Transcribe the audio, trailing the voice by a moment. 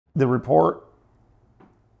The report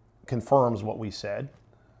confirms what we said.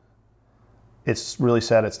 It's really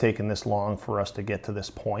sad it's taken this long for us to get to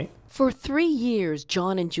this point. For 3 years,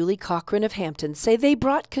 John and Julie Cochran of Hampton say they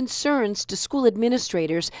brought concerns to school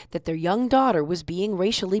administrators that their young daughter was being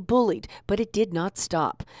racially bullied, but it did not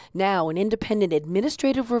stop. Now, an independent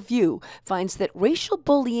administrative review finds that racial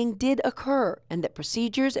bullying did occur and that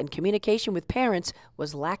procedures and communication with parents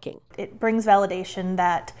was lacking. It brings validation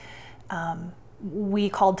that we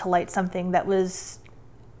called to light something that was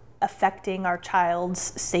affecting our child's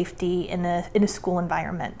safety in a school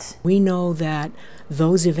environment. We know that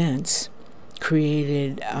those events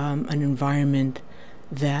created an environment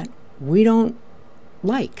that we don't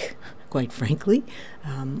like, quite frankly.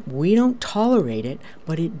 We don't tolerate it,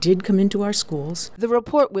 but it did come into our schools. The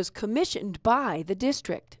report was commissioned by the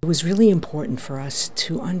district. It was really important for us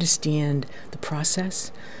to understand the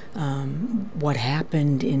process, what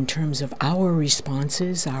happened in terms of our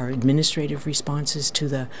responses, our administrative responses to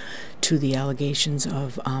the allegations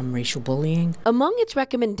of racial bullying. Among its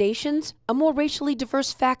recommendations, a more racially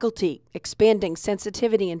diverse faculty, expanding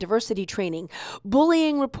sensitivity and diversity training,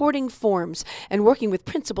 bullying reporting forms, and working with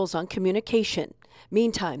principals on communication.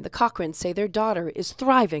 Meantime, the Cochrans say their daughter is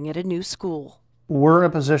thriving at a new school. We're in a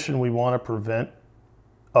position we want to prevent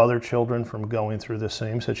other children from going through the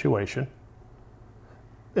same situation.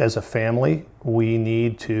 As a family, we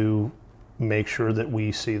need to make sure that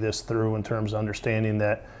we see this through in terms of understanding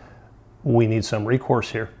that we need some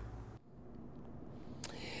recourse here.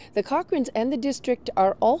 The Cochrans and the district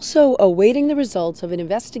are also awaiting the results of an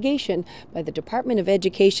investigation by the Department of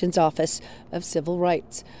Education's Office of Civil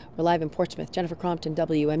Rights. We're live in Portsmouth. Jennifer Crompton,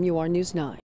 WMUR News 9.